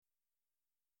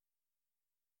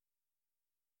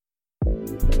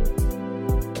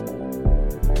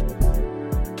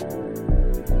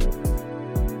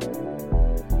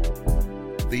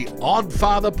Odd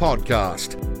Father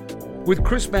Podcast with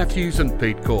Chris Matthews and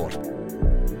Pete Court.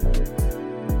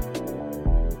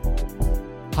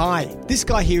 Hi, this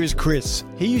guy here is Chris.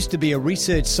 He used to be a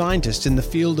research scientist in the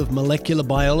field of molecular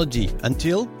biology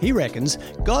until, he reckons,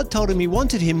 God told him he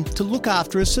wanted him to look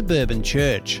after a suburban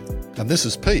church. And this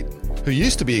is Pete, who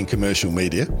used to be in commercial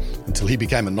media until he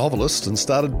became a novelist and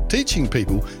started teaching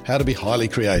people how to be highly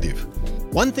creative.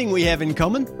 One thing we have in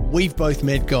common, we've both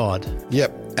met God.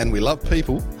 Yep, and we love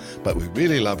people, but we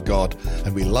really love God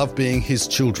and we love being his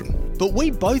children. But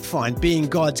we both find being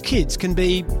God's kids can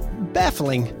be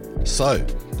baffling. So,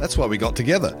 that's why we got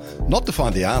together, not to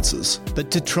find the answers,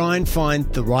 but to try and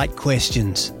find the right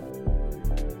questions.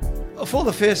 For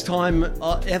the first time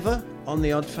ever on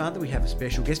The Odd Father, we have a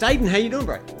special guest. Aiden, how you doing,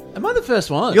 bro? Am I the first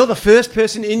one? You're the first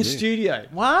person in studio.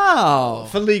 Wow.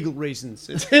 For legal reasons.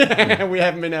 We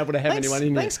haven't been able to have anyone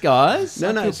in here. Thanks, guys. No,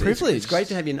 it's privileged. It's great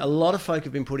to have you in. A lot of folk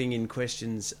have been putting in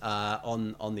questions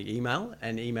on the email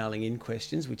and emailing in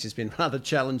questions, which has been rather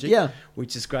challenging. Yeah.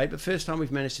 Which is great. But first time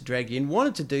we've managed to drag you in.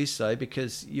 Wanted to do so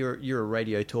because you're a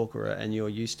radio talker and you're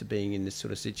used to being in this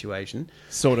sort of situation.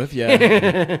 Sort of, yeah.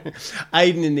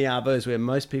 Aiden in the Arvo is where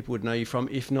most people would know you from,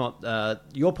 if not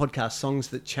your podcast, Songs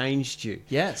That Changed You.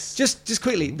 Yes. Just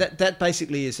quickly, that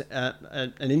basically is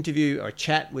an interview or a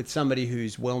chat with somebody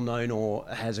who's well known or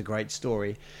has a great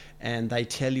story, and they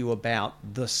tell you about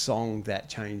the song that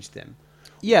changed them.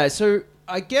 Yeah, so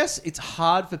I guess it's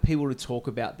hard for people to talk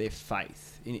about their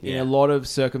faith. In a lot of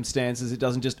circumstances, it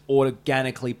doesn't just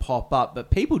organically pop up,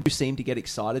 but people do seem to get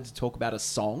excited to talk about a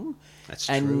song. That's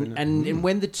true. Isn't it? And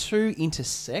when the two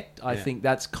intersect, I think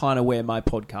that's kind of where my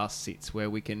podcast sits,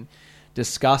 where we can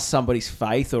discuss somebody's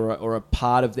faith or a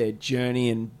part of their journey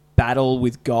and battle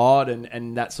with God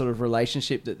and that sort of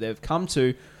relationship that they've come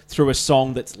to through a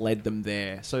song that's led them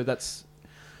there. So that's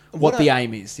what the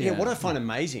aim is. Yeah, what I find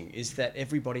amazing is that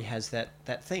everybody has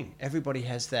that thing. Everybody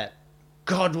has that,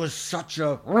 God was such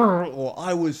a, or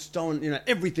I was stoned,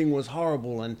 everything was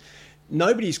horrible, and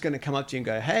nobody's going to come up to you and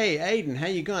go, hey, Aiden, how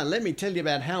you going? Let me tell you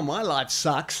about how my life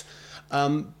sucks.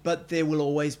 But there will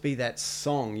always be that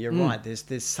song. You're right.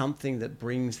 There's something that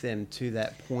brings them to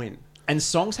that point. And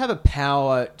songs have a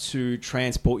power to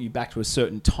transport you back to a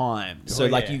certain time. So,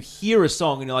 you hear a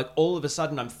song and you're like, all of a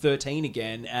sudden I'm 13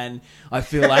 again and I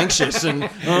feel anxious and,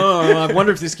 I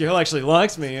wonder if this girl actually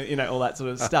likes me, all that sort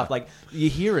of stuff. Like, you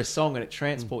hear a song and it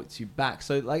transports you back.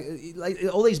 So, like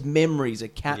all these memories are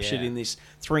captured in this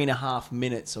 3.5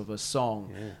 minutes of a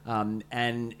song. Yeah.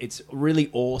 And it's really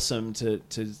awesome to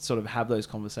sort of have those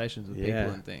conversations with people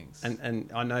and things. And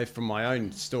I know from my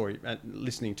own story,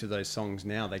 listening to those songs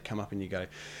now, they come up and you go,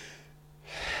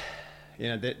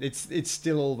 it's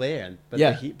still all there, but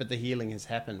the healing has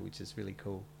happened, which is really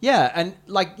cool. Yeah, and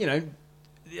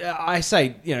I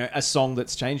say a song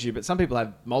that's changed you, but some people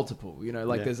have multiple.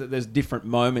 There's different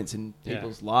moments in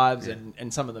people's lives,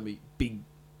 and some of them are big,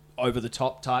 over the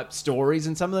top type stories,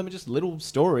 and some of them are just little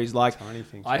stories like tiny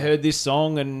things, I heard this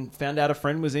song and found out a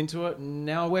friend was into it and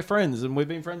now we're friends and we've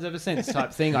been friends ever since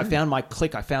type thing. I found my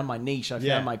clique, I found my niche, I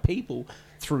found my people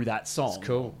through that song. It's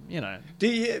cool.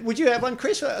 Would you have one,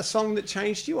 Chris, a song that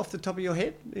changed you off the top of your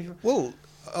head? Well,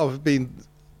 I've been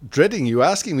dreading you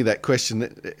asking me that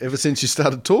question ever since you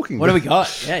started talking. What do we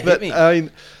got? Yeah, hit me. I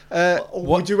mean,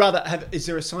 would you rather have? Is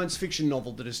there a science fiction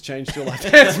novel that has changed your life?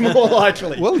 That's more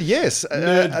likely. Well, yes,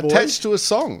 attached to a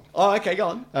song. Oh, okay,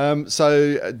 go on.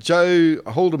 So Joe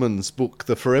Haldeman's book,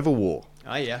 The Forever War.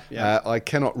 Oh, yeah. I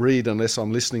cannot read unless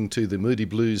I'm listening to the Moody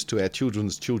Blues to our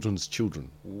children's children's children.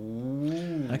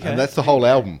 Ooh, okay. And that's the whole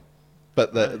album.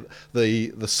 But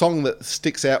the song that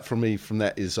sticks out for me from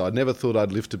that is I Never Thought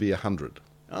I'd Live to Be 100.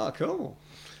 Oh, cool.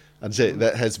 And so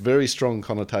that has very strong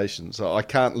connotations. So I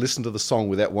can't listen to the song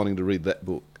without wanting to read that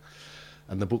book.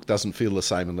 And the book doesn't feel the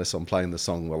same unless I'm playing the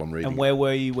song while I'm reading it. And where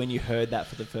were you when you heard that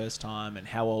for the first time? And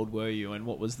how old were you? And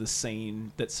what was the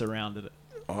scene that surrounded it?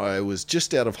 I was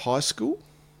just out of high school.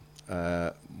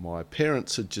 My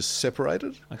parents had just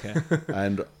separated. Okay.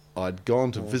 And I'd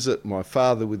gone to visit my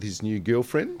father with his new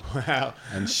girlfriend. Wow.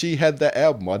 And she had that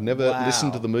album. I'd never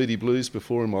listened to the Moody Blues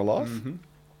before in my life. Mm-hmm.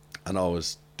 And I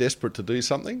was desperate to do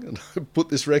something and I put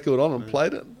this record on and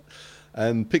played it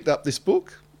and picked up this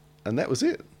book and that was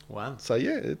it. Wow. So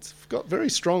it's got very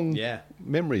strong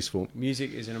memories for me.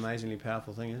 Music is an amazingly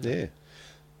powerful thing, isn't it? Yeah.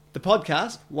 The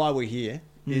podcast, why we're here,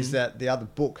 is that the other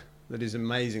book that is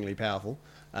amazingly powerful,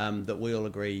 that we all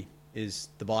agree is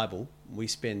the Bible. We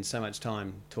spend so much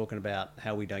time talking about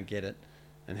how we don't get it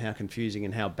and how confusing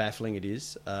and how baffling it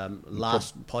is.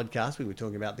 Last podcast, we were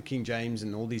talking about the King James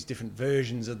and all these different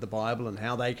versions of the Bible and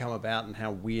how they come about and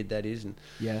how weird that is. And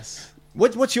yes.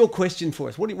 What's your question for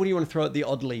us? What do you want to throw at the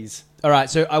oddlies? All right,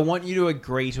 so I want you to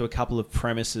agree to a couple of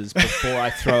premises before I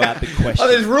throw out the question. Oh,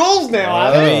 there's rules now,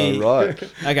 are there? Right.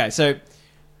 Okay, so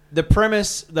the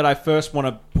premise that I first want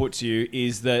to put to you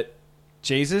is that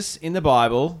Jesus in the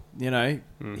Bible,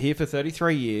 here for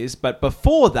 33 years, but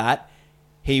before that,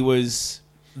 he was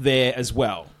there as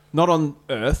well. Not on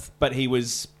earth, but he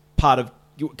was part of...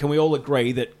 Can we all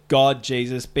agree that God,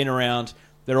 Jesus, been around...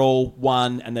 They're all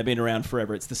one, and they've been around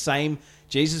forever. It's the same.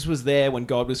 Jesus was there when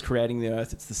God was creating the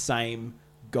earth. It's the same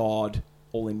God,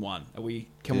 all in one.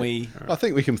 Can we? I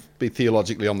think we can be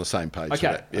theologically on the same page. Okay.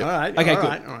 With that. Yeah. All right. Okay, all good.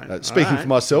 right, all right. Speaking All right. for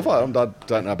myself, I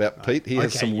don't know about Pete. He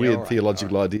has some weird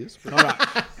theological ideas. All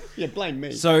right. Yeah, blame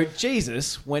me. So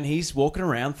Jesus, when he's walking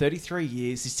around 33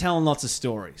 years, he's telling lots of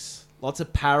stories. Lots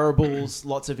of parables,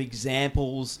 lots of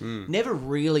examples. Never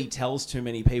really tells too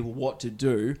many people what to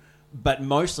do, but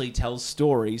mostly tells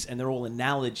stories, and they're all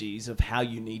analogies of how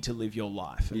you need to live your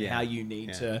life and how you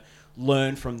need to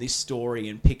learn from this story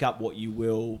and pick up what you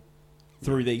will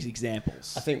through these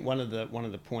examples. I think one of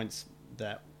the points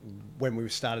that when we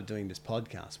started doing this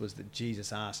podcast was that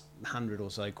Jesus asked 100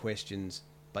 or so questions,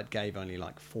 but gave only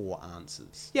like 4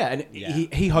 answers. Yeah, and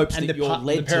he hopes that you're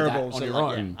led to that on your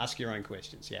own. Ask your own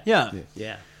questions.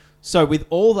 Yeah. So with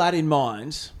all that in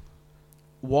mind,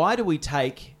 why do we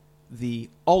take the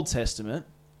Old Testament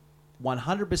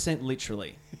 100%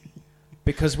 literally?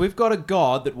 Because we've got a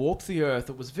God that walked the earth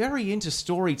that was very into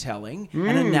storytelling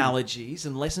and analogies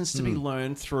and lessons to be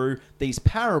learned through these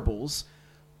parables.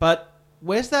 But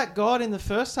where's that God in the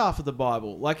first half of the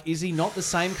Bible? Like, is he not the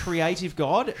same creative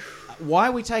God? Why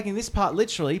are we taking this part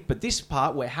literally, but this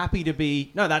part we're happy to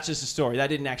be... No, that's just a story. That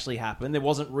didn't actually happen. There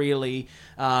wasn't really,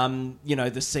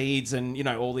 the seeds and,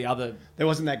 all the other There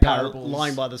wasn't that guy parables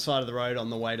lying by the side of the road on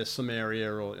the way to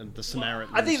Samaria or the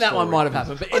Samaritan. I think that one might have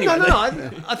happened, but anyway.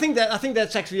 I think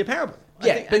that's actually a parable.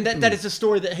 That is a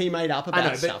story that he made up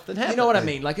about stuff that happened. You know what I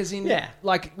mean? Like, as in,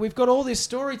 like, we've got all this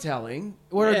storytelling.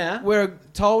 We're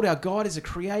told our God is a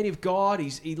creative God.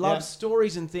 He loves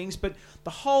stories and things, but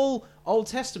the whole Old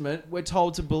Testament, we're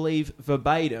told to believe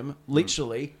verbatim,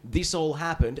 literally, this all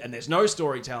happened, and there's no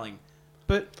storytelling.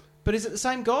 But is it the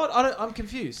same God? I'm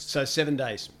confused. So 7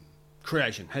 days,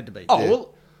 creation had to be. Oh,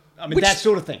 well... I mean, that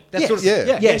sort of thing. That sort of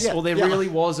thing. Yes. Well, there really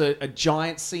was a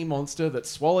giant sea monster that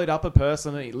swallowed up a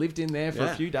person, and he lived in there for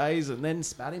a few days, and then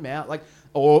spat him out. Like,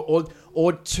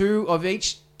 or 2 of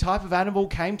each type of animal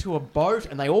came to a boat,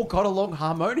 and they all got along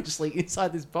harmoniously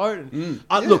inside this boat. And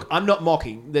look, I'm not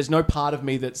mocking. There's no part of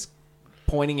me that's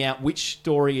pointing out which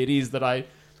story it is that I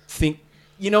think.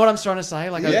 You know what I'm trying to say?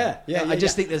 Like, I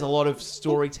just think there's a lot of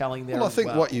storytelling there. Well, I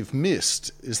think what you've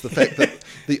missed is the fact that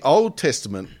the Old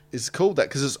Testament is called that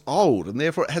because it's old, and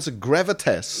therefore it has a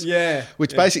gravitas.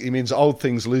 Which basically means old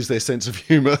things lose their sense of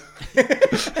humour.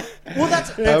 Well, that's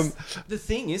the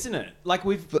thing, isn't it? Like,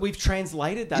 we've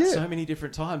translated that so many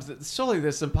different times that surely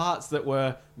there's some parts that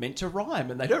were meant to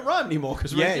rhyme, and they don't rhyme anymore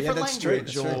because we're in a different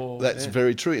language. That's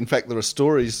very true. In fact, there are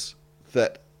stories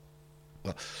that...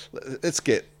 Well, let's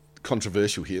get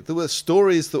controversial here. There were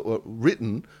stories that were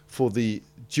written for the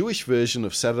Jewish version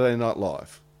of Saturday Night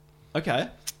Live. Okay.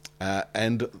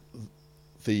 And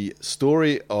the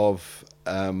story of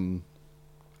Jonah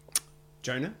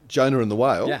and the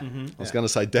whale. Yeah. I was going to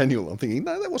say Daniel. I'm thinking,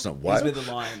 no, that wasn't a whale. He's with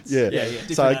the lions. Yeah.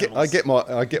 So I get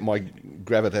my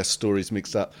gravitas stories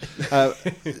mixed up.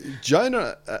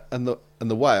 Jonah and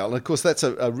the whale, and of course that's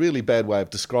a really bad way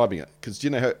of describing it, because do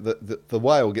you know how the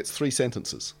whale gets 3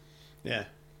 sentences? Yeah.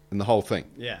 In the whole thing.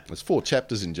 Yeah. There's 4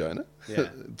 chapters in Jonah. Yeah.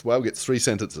 The whale gets 3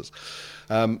 sentences.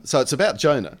 So it's about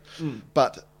Jonah.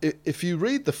 But if you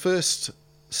read the first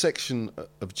section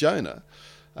of Jonah,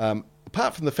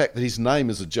 apart from the fact that his name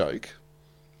is a joke,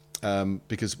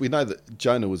 because we know that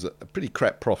Jonah was a pretty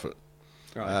crap prophet.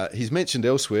 Right. He's mentioned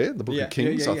elsewhere, the Book of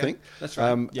Kings, I think. That's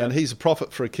right. And he's a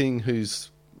prophet for a king who's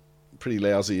pretty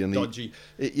lousy and dodgy.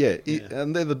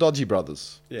 And they're the dodgy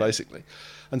brothers, basically.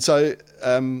 And so...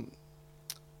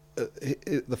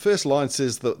 the first line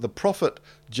says that the prophet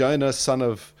Jonah, son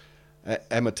of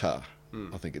Amittai,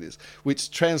 I think it is, which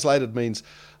translated means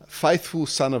faithful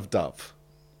son of dove.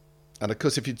 And of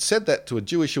course, if you'd said that to a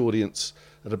Jewish audience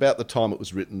at about the time it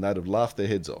was written, they'd have laughed their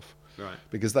heads off. Right.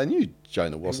 Because they knew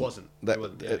Jonah wasn't.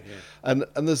 And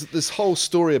there's this whole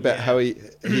story about how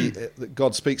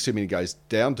God speaks to him and he goes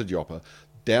down to Joppa,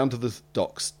 down to the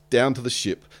docks, down to the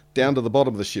ship, down to the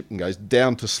bottom of the ship, and goes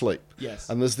down to sleep. Yes.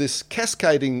 And there's this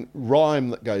cascading rhyme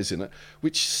that goes in it,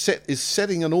 which is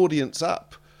setting an audience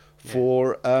up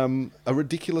for a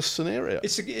ridiculous scenario.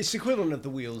 It's equivalent of the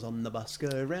wheels on the bus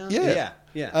go round.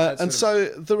 And so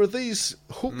there are these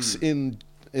hooks in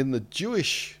the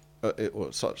Jewish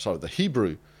the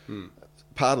Hebrew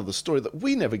part of the story that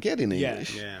we never get in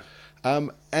English. Yeah.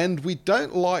 And we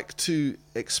don't like to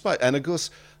expose. And of course,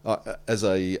 as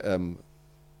a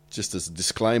just as a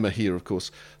disclaimer here, of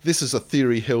course, this is a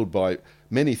theory held by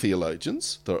many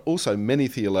theologians. There are also many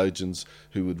theologians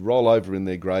who would roll over in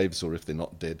their graves, or if they're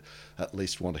not dead, at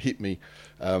least want to hit me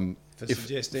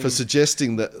for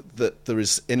suggesting that there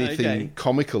is anything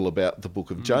comical about the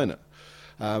book of Jonah.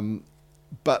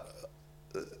 But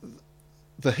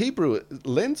the Hebrew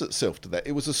lends itself to that.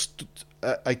 It was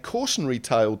a cautionary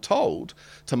tale told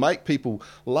to make people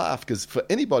laugh, because for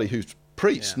anybody who's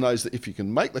preached knows that if you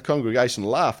can make the congregation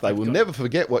laugh, they will never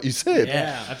forget what you said.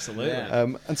 Yeah, absolutely.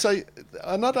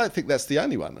 And I don't think that's the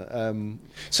only one.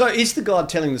 So is the God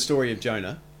telling the story of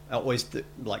Jonah, always the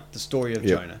story of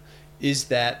Jonah, is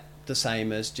that the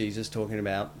same as Jesus talking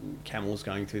about camels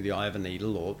going through the eye of a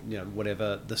needle, or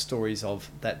whatever the stories of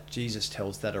that Jesus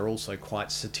tells that are also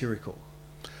quite satirical?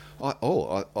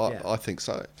 I think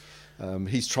so.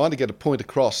 He's trying to get a point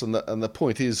across, and the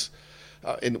point is,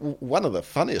 one of the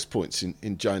funniest points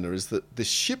in Jonah is that this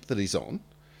ship that he's on,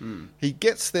 he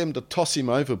gets them to toss him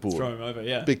overboard. Throw him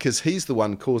over, because he's the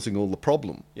one causing all the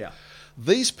problem. Yeah.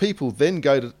 These people then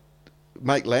go to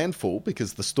make landfall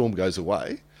because the storm goes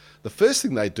away. The first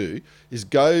thing they do is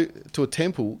go to a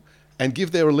temple and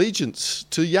give their allegiance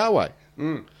to Yahweh.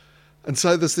 And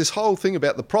so there's this whole thing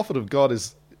about the prophet of God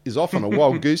is off on a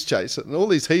wild goose chase, and all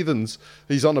these heathens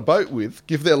he's on a boat with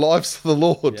give their lives to the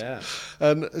Lord. Yeah.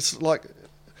 And it's like,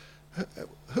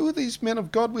 who are these men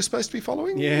of God we're supposed to be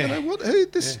following? Yeah.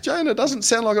 This Jonah doesn't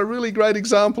sound like a really great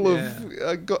example of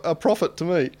a prophet to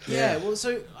me. Yeah, well,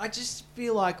 so I just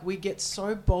feel like we get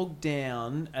so bogged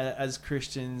down as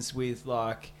Christians with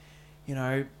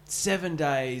 7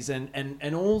 days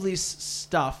and all this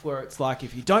stuff where it's like,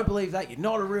 if you don't believe that, you're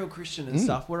not a real Christian and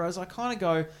stuff. Whereas I kind of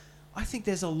go, I think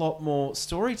there's a lot more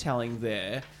storytelling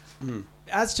there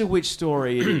as to which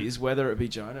story it is, whether it be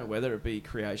Jonah, whether it be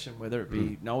creation, whether it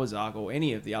be Noah's Ark, or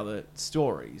any of the other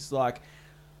stories. I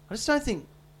just don't think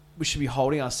we should be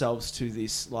holding ourselves to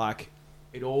this,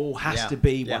 it all has to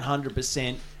be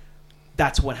 100%.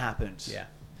 That's what happened. Yeah.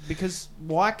 Because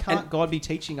why can't God be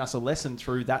teaching us a lesson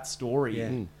through that story?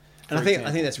 Yeah. And I think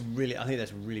that's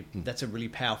a really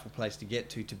powerful place to get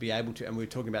to be able to. And we were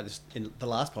talking about this in the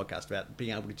last podcast about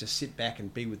being able to just sit back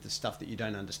and be with the stuff that you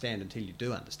don't understand until you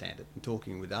do understand it, and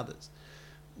talking with others.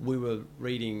 I was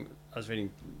reading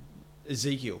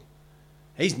Ezekiel.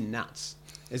 He's nuts.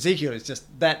 Ezekiel is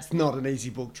that's not an easy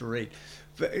book to read.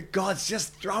 But God's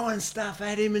just throwing stuff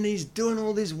at him, and he's doing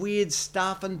all this weird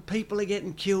stuff, and people are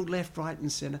getting killed left, right, and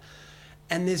centre.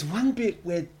 And there's one bit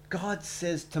where God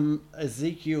says to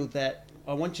Ezekiel that,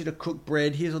 I want you to cook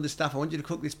bread. Here's all this stuff. I want you to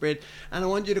cook this bread, and I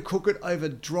want you to cook it over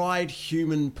dried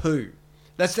human poo.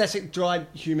 That's it, dried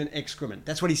human excrement.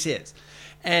 That's what he says.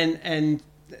 And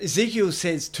Ezekiel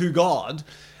says to God,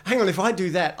 hang on, if I do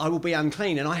that, I will be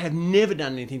unclean, and I have never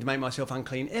done anything to make myself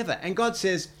unclean ever. And God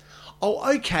says,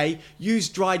 oh, okay, use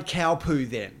dried cow poo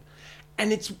then.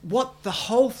 And it's what the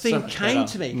whole thing came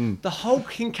to me. The whole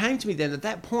thing came to me then at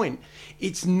that point.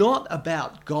 It's not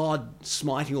about God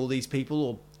smiting all these people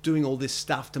or doing all this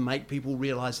stuff to make people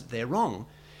realise that they're wrong.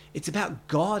 It's about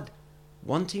God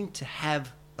wanting to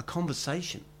have a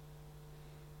conversation.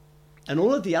 And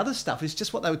all of the other stuff is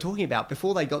just what they were talking about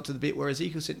before they got to the bit where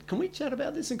Ezekiel said, can we chat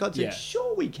about this? And God said,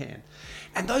 sure we can.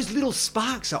 And those little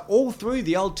sparks are all through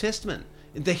the Old Testament.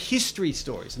 The history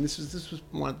stories, and this was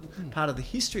one part of the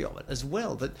history of it as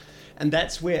well. And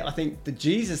that's where I think the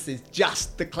Jesus is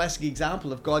just the classic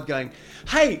example of God going,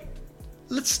 hey,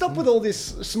 let's stop with all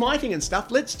this smiting and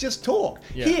stuff. Let's just talk.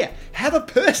 Yeah. Here, have a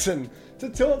person to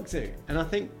talk to. And I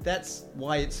think that's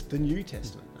why it's the New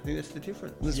Testament. I think that's the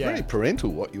difference. It's very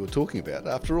parental what you were talking about.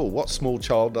 After all, what small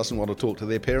child doesn't want to talk to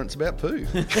their parents about poo?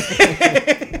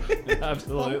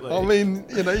 Absolutely. I mean,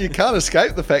 you can't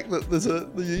escape the fact that there's a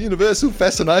universal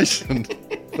fascination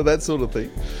for that sort of thing.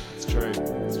 It's true.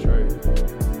 It's true.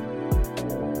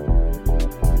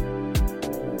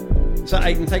 So,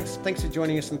 Aiden, thanks for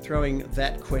joining us and throwing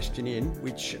that question in,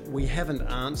 which we haven't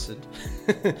answered.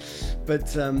 But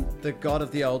the God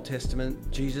of the Old Testament,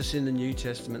 Jesus in the New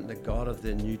Testament, the God of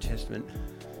the New Testament.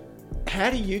 How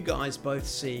do you guys both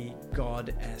see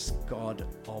God as God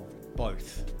of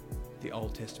both the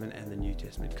Old Testament and the New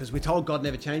Testament? Because we're told God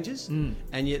never changes, and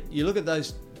yet you look at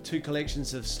those two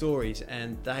collections of stories,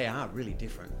 and they are really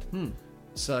different.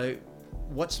 So,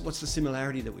 what's the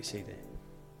similarity that we see there?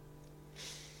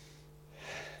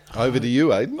 Over to you,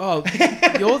 Aiden. Oh,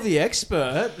 you're the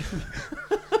expert.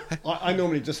 I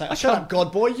normally just say, shut up,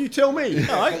 God boy, you tell me.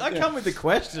 No, I come with the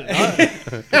question.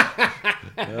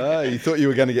 You thought you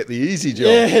were going to get the easy job.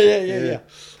 Yeah.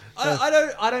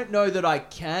 I don't know that I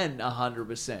can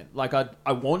 100%. Like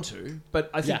I want to, but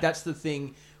I think that's the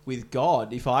thing with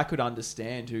God. If I could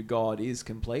understand who God is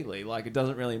completely, like it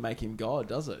doesn't really make him God,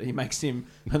 does it? He makes him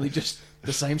only just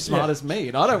the same smart as me,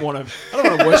 and I don't want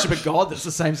to worship a God that's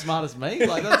the same smart as me.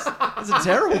 Like that's a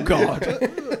terrible God.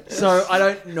 So I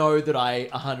don't know that I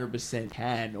 100%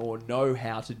 can or know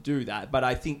how to do that, but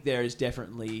I think there is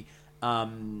definitely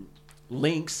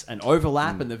links and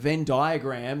overlap and the Venn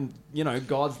diagram. You know,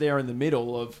 God's there in the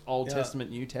middle of Old Testament,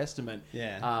 New Testament.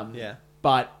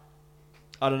 But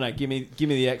I don't know. Give me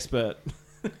the expert.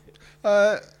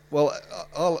 Well,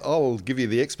 I'll give you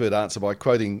the expert answer by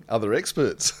quoting other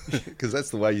experts because that's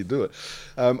the way you do it.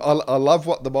 I love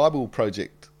what the Bible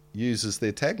Project uses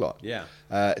their tagline. Yeah.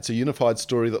 It's a unified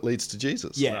story that leads to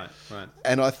Jesus. Yeah. Right.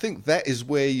 And I think that is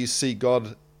where you see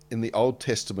God in the Old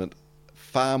Testament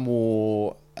far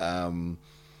more,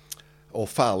 or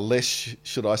far less,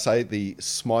 should I say, the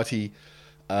smitey,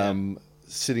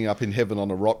 sitting up in heaven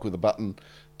on a rock with a button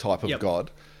type of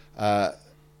God,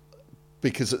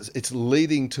 because it's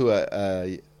leading to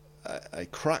a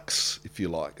crux, if you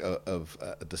like, of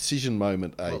a decision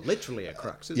moment. Literally a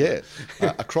crux, isn't it?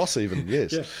 A cross even,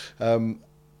 yes.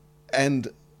 And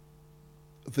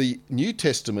the New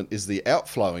Testament is the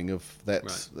outflowing of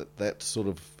that sort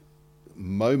of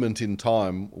moment in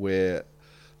time where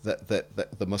that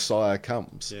the Messiah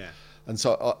comes. Yeah. And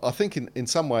so I think in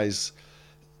some ways,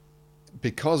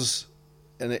 because,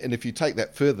 and if you take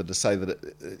that further to say that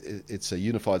it's a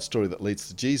unified story that leads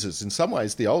to Jesus, in some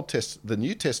ways the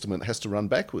New Testament has to run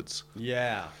backwards.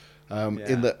 Yeah.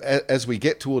 In that, as we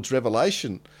get towards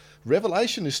Revelation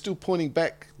is still pointing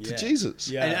back to Jesus.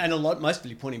 Yeah. And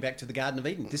mostly pointing back to the Garden of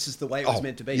Eden. This is the way it was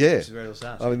meant to be. Yeah. This is where it all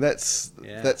starts. I mean, that's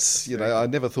I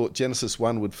never thought Genesis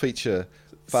 1 would feature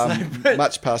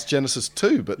much past Genesis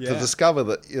 2, but to discover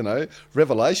that,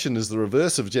 Revelation is the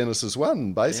reverse of Genesis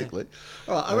 1, basically.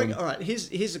 Yeah. All right.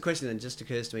 Here's a question that just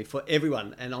occurs to me for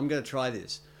everyone, and I'm going to try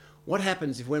this. What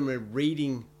happens if when we're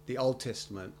reading the Old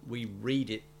Testament, we read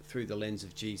it through the lens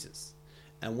of Jesus?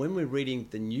 And when we're reading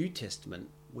the New Testament,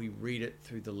 we read it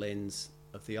through the lens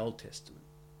of the Old Testament.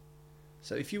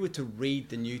 So if you were to read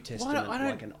the New Testament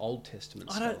like an Old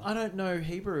Testament style... I don't know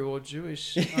Hebrew or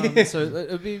Jewish, so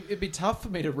it'd be tough for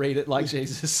me to read it like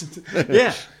Jesus.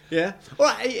 Yeah.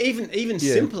 Or even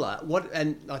simpler.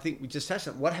 And I think we just touched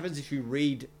on what happens if you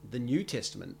read the New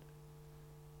Testament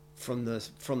from the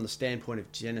standpoint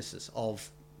of Genesis, of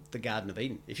the Garden of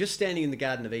Eden. If you're standing in the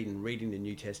Garden of Eden reading the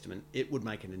New Testament, it would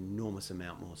make an enormous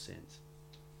amount more sense.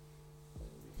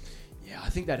 Yeah, I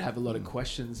think they'd have a lot of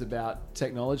questions about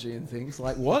technology and things.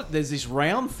 Like, what? There's this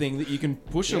round thing that you can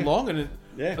push along, and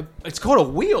it's called a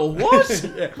wheel. What?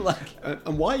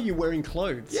 And why are you wearing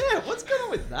clothes? Yeah, what's going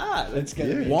on with that? That's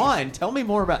going Wine. Tell me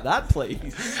more about that,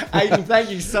 please. Aiden, thank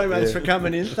you so much for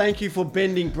coming in. Thank you for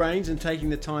bending brains and taking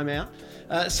the time out.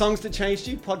 Songs That Changed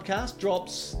You podcast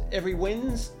drops every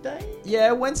Wednesday?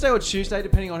 Yeah, Wednesday or Tuesday,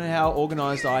 depending on how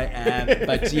organised I am.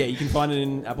 But yeah, you can find it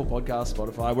in Apple Podcasts,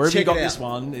 Spotify, wherever you got this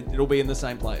one. It'll be in the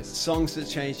same place. Songs That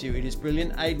Changed You. It is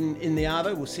brilliant. Aiden in the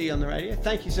Arvo. We'll see you on the radio.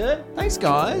 Thank you, sir. Thanks,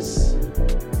 guys.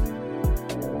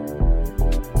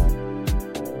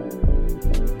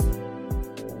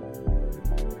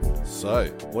 So,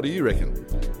 what do you reckon?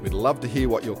 We'd love to hear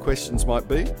what your questions might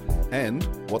be and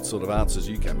what sort of answers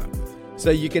you came up with. So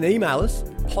you can email us,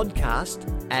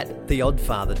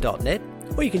 podcast@theoddfather.net,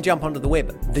 or you can jump onto the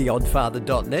web,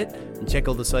 theoddfather.net, and check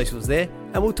all the socials there,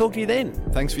 and we'll talk to you then.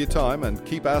 Thanks for your time and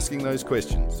keep asking those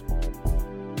questions.